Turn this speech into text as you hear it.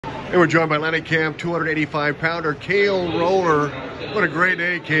And we're joined by Atlantic Camp 285-pounder Cale Roller. What a great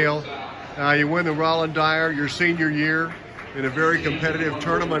day, Cale. You win the Roland Dyer your senior year in a very competitive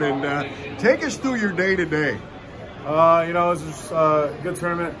tournament. And take us through your day today. It was just a good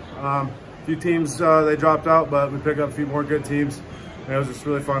tournament. A few teams, they dropped out, but we picked up a few more good teams. And it was just a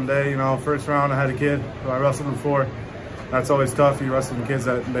really fun day. First round, I had a kid who I wrestled before. That's always tough. You wrestle the kids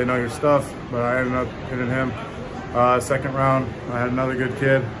that they know your stuff, but I ended up hitting him. Second round, I had another good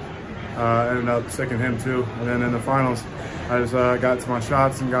kid. Ended up sticking him too. And then in the finals, I just got to my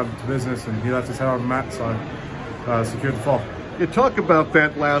shots and got to business, and he left his head on the mat, so I secured the fall. You talk about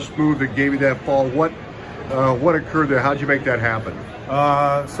that last move that gave you that fall. What occurred there? How'd you make that happen?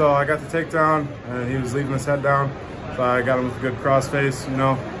 So I got the takedown, and he was leaving his head down. So I got him with a good crossface,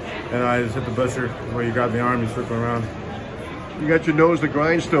 and I just hit the butcher where you grab the arm, you circle around. You got your nose to the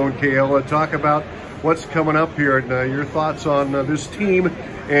grindstone, Cale. Talk about what's coming up here and your thoughts on this team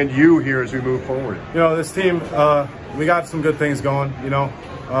and you here as we move forward. This team, we got some good things going.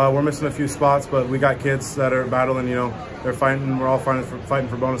 We're missing a few spots, but we got kids that are battling. They're fighting. We're all fighting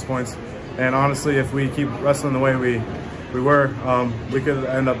for bonus points. And honestly, if we keep wrestling the way we were, we could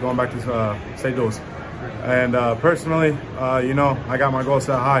end up going back to state duels. And personally, I got my goal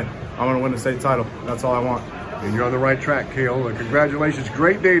set high. I want to win the state title. That's all I want. And you're on the right track, Cale. Congratulations.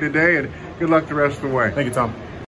 Great day today, and good luck the rest of the way. Thank you, Tom.